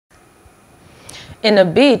In a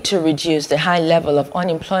bid to reduce the high level of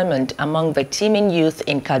unemployment among the teeming youth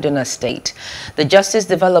in Kaduna State, the Justice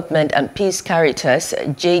Development and Peace Caritas,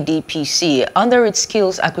 J.D.P.C, under its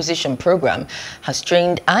Skills Acquisition Program, has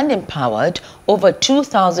trained and empowered over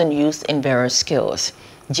 2,000 youth in various skills.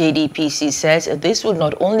 J.D.P.C says this would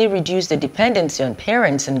not only reduce the dependency on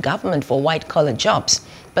parents and government for white-collar jobs,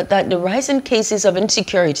 but that the rising cases of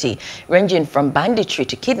insecurity, ranging from banditry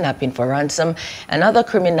to kidnapping for ransom and other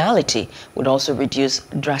criminality, would also reduce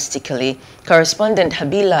drastically. Correspondent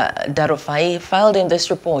Habila Darofai filed in this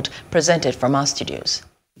report presented from our studios.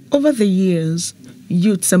 Over the years,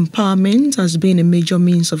 youth empowerment has been a major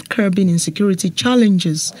means of curbing insecurity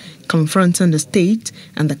challenges confronting the state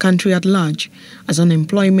and the country at large, as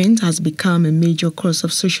unemployment has become a major cause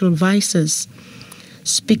of social vices.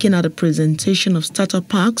 Speaking at a presentation of starter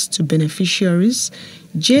packs to beneficiaries,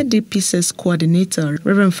 J.D.P.C's coordinator,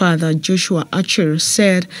 Reverend Father Joshua Archer,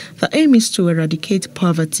 said the aim is to eradicate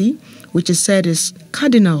poverty, which he said is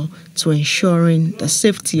cardinal to ensuring the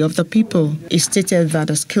safety of the people. He stated that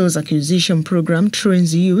the Skills Acquisition Program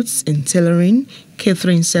trains youths in tailoring,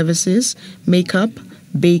 catering services, makeup,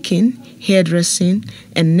 baking, hairdressing,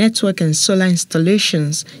 and network and solar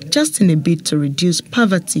installations, just in a bid to reduce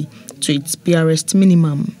poverty to its barest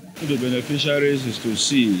minimum. The beneficiaries is to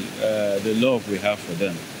see the love we have for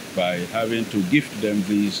them by having to gift them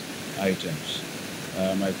these items.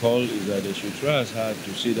 My call is that they should try as hard to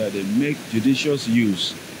see that they make judicious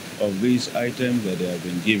use of these items that they have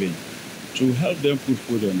been given to help them put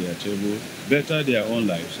food on their table, better their own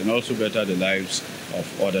lives, and also better the lives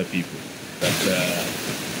of other people. That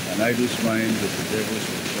an idle's mind with the devil's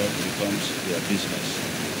workshop becomes their business.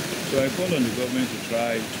 So I call on the government to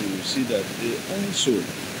try to see that they also,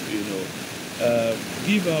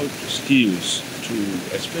 give out skills to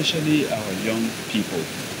especially our young people.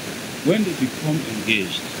 When they become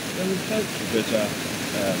engaged, they will help to better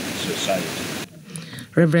society.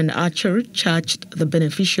 Reverend Archer charged the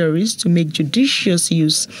beneficiaries to make judicious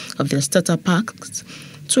use of their starter packs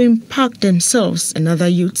to impact themselves and other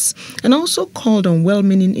youths, and also called on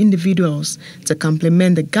well-meaning individuals to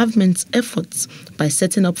complement the government's efforts by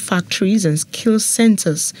setting up factories and skills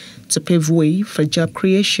centers to pave way for job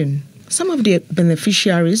creation. Some of the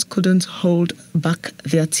beneficiaries couldn't hold back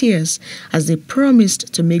their tears as they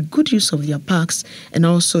promised to make good use of their packs and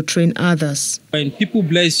also train others. When people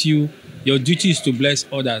bless you, your duty is to bless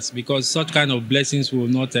others, because such kind of blessings will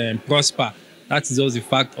not prosper. That is also the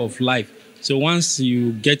fact of life. So once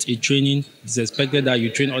you get a training, it's expected that you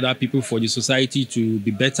train other people for the society to be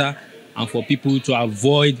better and for people to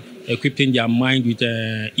avoid equipping their mind with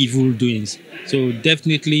evil doings. So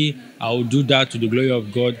definitely I will do that to the glory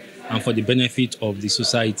of God and for the benefit of the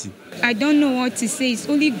society. I don't know what to say. It's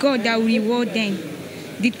only God that will reward them.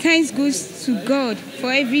 The thanks goes to God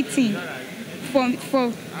for everything, for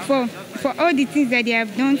all the things that they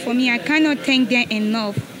have done for me. I cannot thank them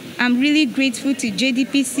enough. I'm really grateful to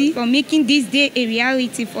J.D.P.C for making this day a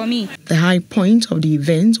reality for me. The high point of the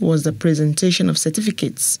event was the presentation of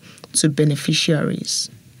certificates to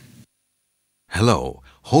beneficiaries. Hello,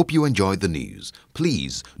 hope you enjoyed the news.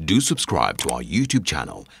 Please do subscribe to our YouTube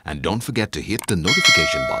channel and don't forget to hit the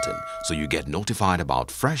notification button so you get notified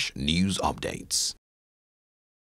about fresh news updates.